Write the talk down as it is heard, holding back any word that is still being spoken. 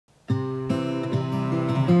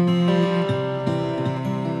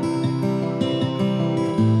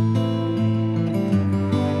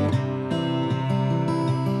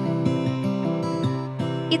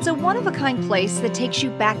It's a one-of-a-kind place that takes you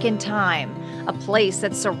back in time, a place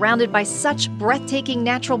that's surrounded by such breathtaking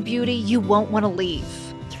natural beauty you won't want to leave.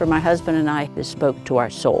 For my husband and I, this spoke to our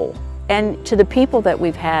soul. And to the people that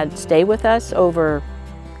we've had stay with us over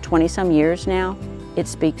 20-some years now, it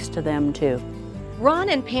speaks to them too. Ron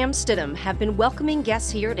and Pam Stidham have been welcoming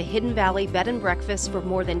guests here to Hidden Valley Bed and Breakfast for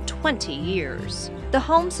more than 20 years. The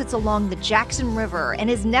home sits along the Jackson River and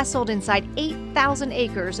is nestled inside 8,000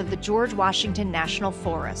 acres of the George Washington National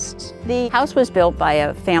Forest. The house was built by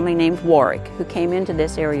a family named Warwick, who came into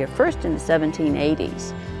this area first in the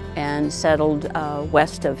 1780s and settled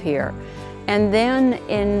west of here. And then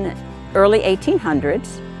in early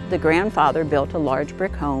 1800s, the grandfather built a large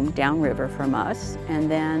brick home downriver from us,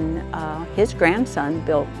 and then his grandson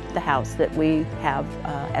built the house that we have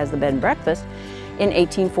as the bed and breakfast in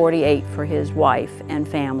 1848 for his wife and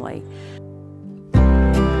family.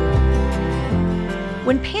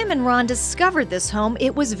 When Pam and Ron discovered this home,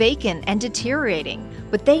 it was vacant and deteriorating,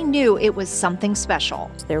 but they knew it was something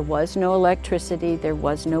special. There was no electricity, there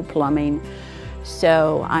was no plumbing,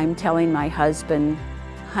 so I'm telling my husband,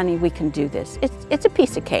 honey, we can do this. It's a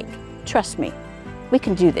piece of cake. Trust me, we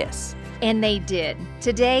can do this. And they did.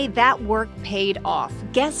 Today, that work paid off.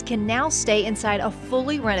 Guests can now stay inside a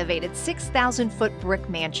fully renovated 6,000-foot brick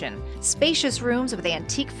mansion. Spacious rooms with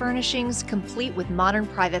antique furnishings, complete with modern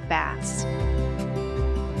private baths.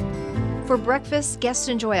 For breakfast, guests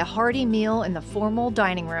enjoy a hearty meal in the formal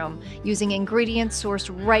dining room, using ingredients sourced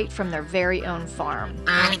right from their very own farm.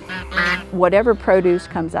 Whatever produce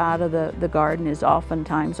comes out of the garden is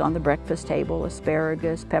oftentimes on the breakfast table: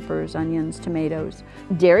 asparagus, peppers, onions, tomatoes.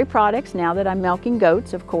 Dairy products, now that I'm milking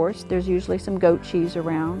goats, of course, there's usually some goat cheese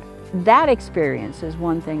around. That experience is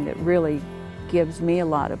one thing that really gives me a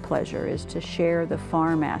lot of pleasure, is to share the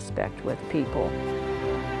farm aspect with people.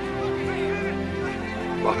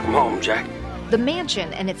 Welcome home, Jack. The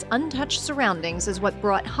mansion and its untouched surroundings is what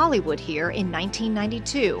brought Hollywood here in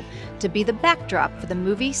 1992 to be the backdrop for the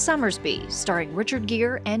movie Summersby, starring Richard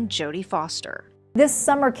Gere and Jodie Foster. This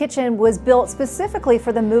summer kitchen was built specifically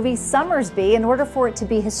for the movie Summersby in order for it to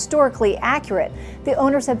be historically accurate. The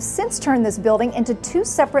owners have since turned this building into 2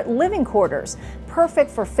 separate living quarters,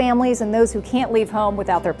 perfect for families and those who can't leave home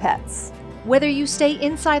without their pets. Whether you stay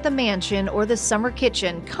inside the mansion or the summer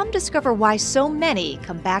kitchen, come discover why so many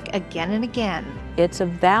come back again and again. It's a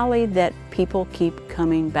valley that people keep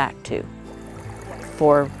coming back to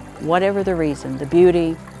for whatever the reason, the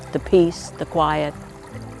beauty, the peace, the quiet.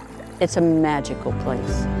 It's a magical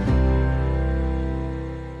place.